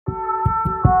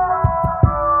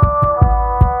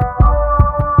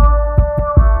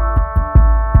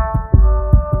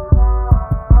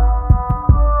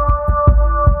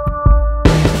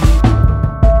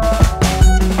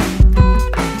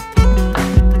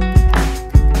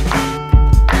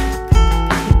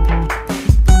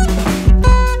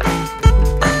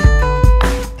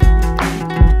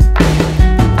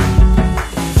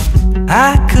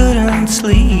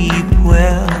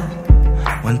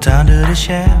to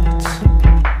shout,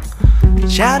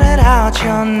 shouted out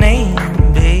your name,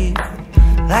 babe,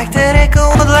 like that echo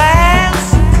would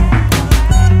last.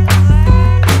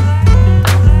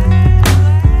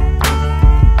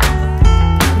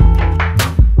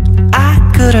 I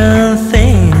couldn't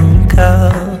think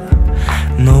of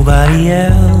nobody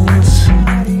else.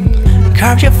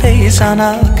 Carved your face on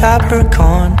a copper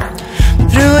corn,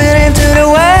 threw it into the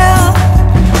well.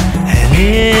 And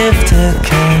if the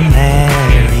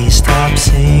canary stops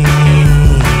singing,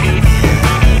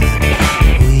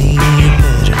 we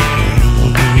better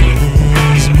leave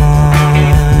his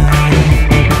mind.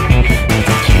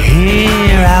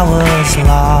 Here I was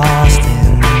lost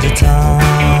in the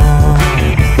tunnels,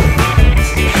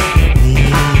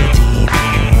 knee deep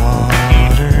in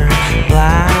water,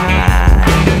 blind.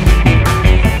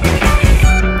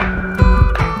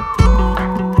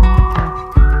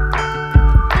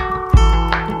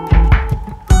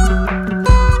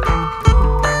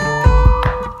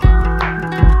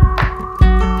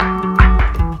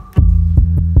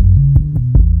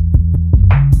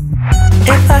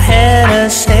 If I had a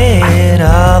set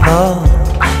of all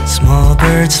small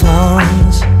birds'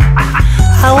 lungs,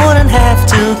 I wouldn't have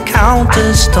to count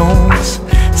the stones,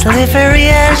 slippery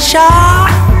and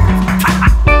sharp.